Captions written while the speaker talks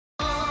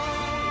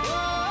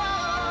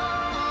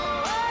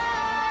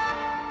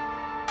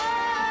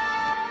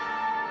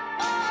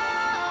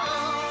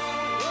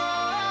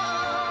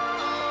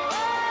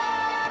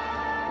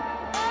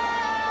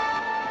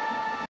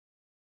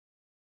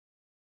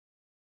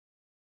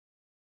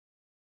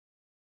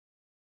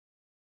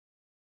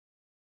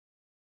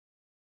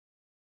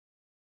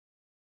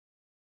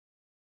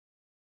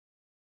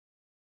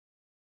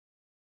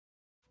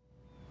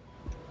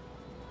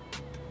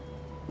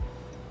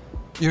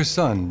Your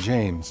son,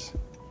 James.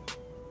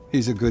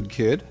 He's a good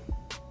kid.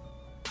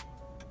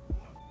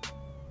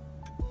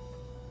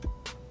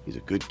 He's a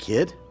good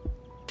kid?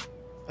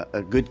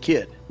 A good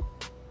kid?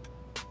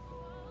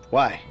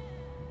 Why?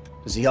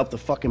 Does he help the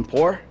fucking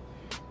poor?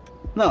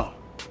 No.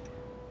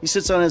 He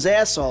sits on his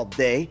ass all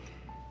day,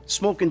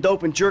 smoking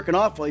dope and jerking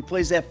off while he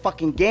plays that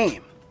fucking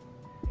game.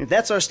 If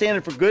that's our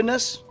standard for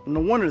goodness, no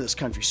wonder this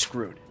country's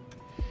screwed.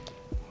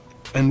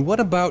 And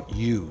what about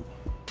you?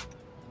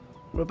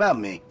 What about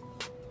me?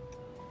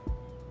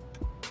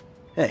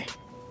 Hey.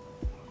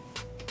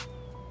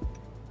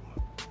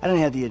 I don't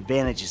have the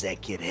advantages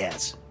that kid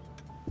has.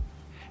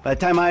 By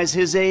the time I was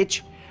his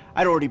age,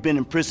 I'd already been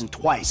in prison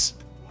twice.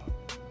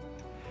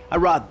 I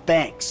robbed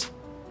banks.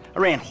 I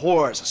ran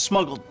whores. I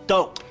smuggled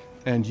dope.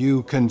 And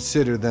you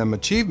consider them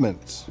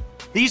achievements?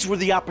 These were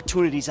the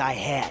opportunities I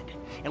had.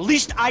 At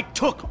least I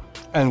took them.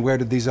 And where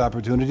did these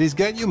opportunities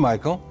get you,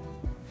 Michael?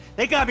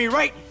 They got me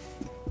right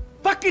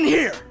fucking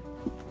here.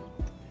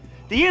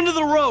 The end of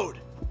the road.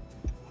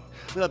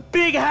 With a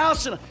big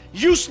house and a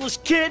useless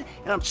kid,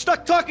 and I'm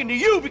stuck talking to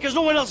you because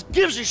no one else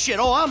gives a shit.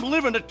 Oh, I'm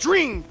living a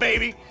dream,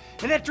 baby.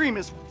 And that dream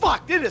is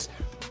fucked. It is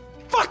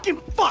fucking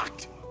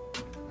fucked.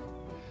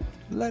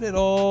 Let it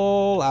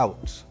all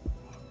out.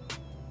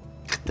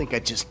 I think I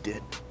just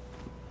did.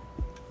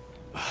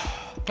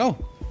 Oh,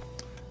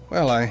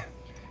 well, I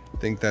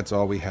think that's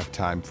all we have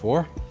time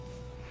for.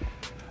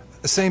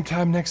 Same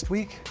time next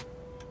week?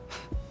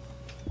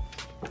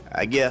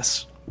 I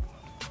guess.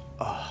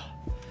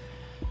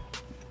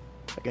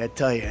 I gotta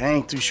tell you, I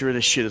ain't too sure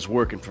this shit is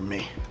working for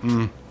me.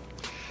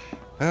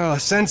 Well, a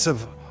sense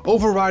of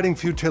overriding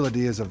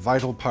futility is a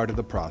vital part of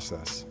the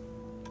process.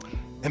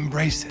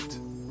 Embrace it.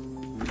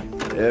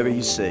 Whatever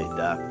you say,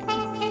 Doc.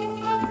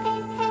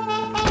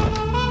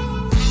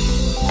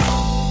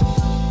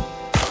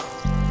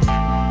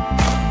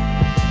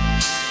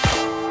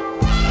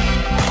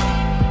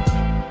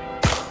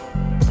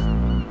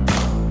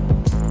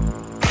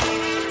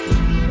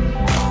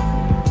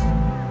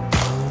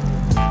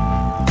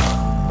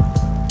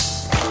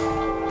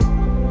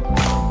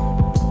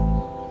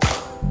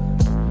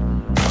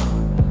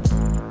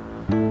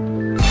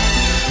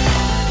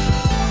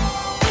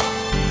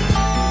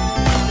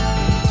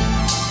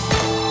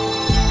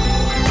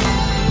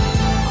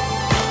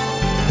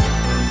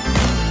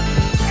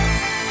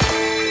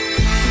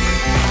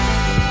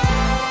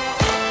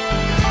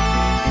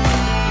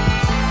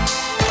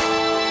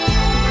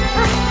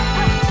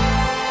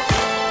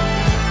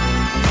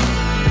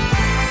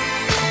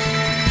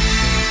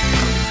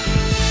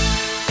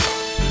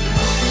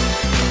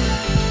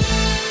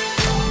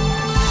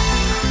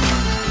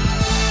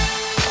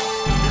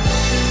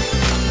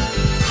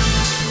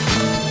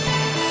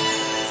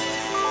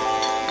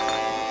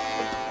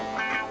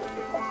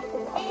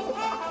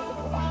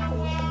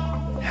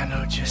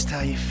 Just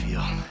how you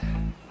feel.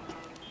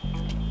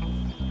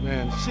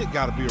 Man, shit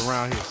gotta be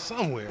around here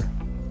somewhere.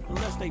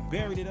 Unless they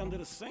buried it under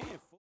the sand.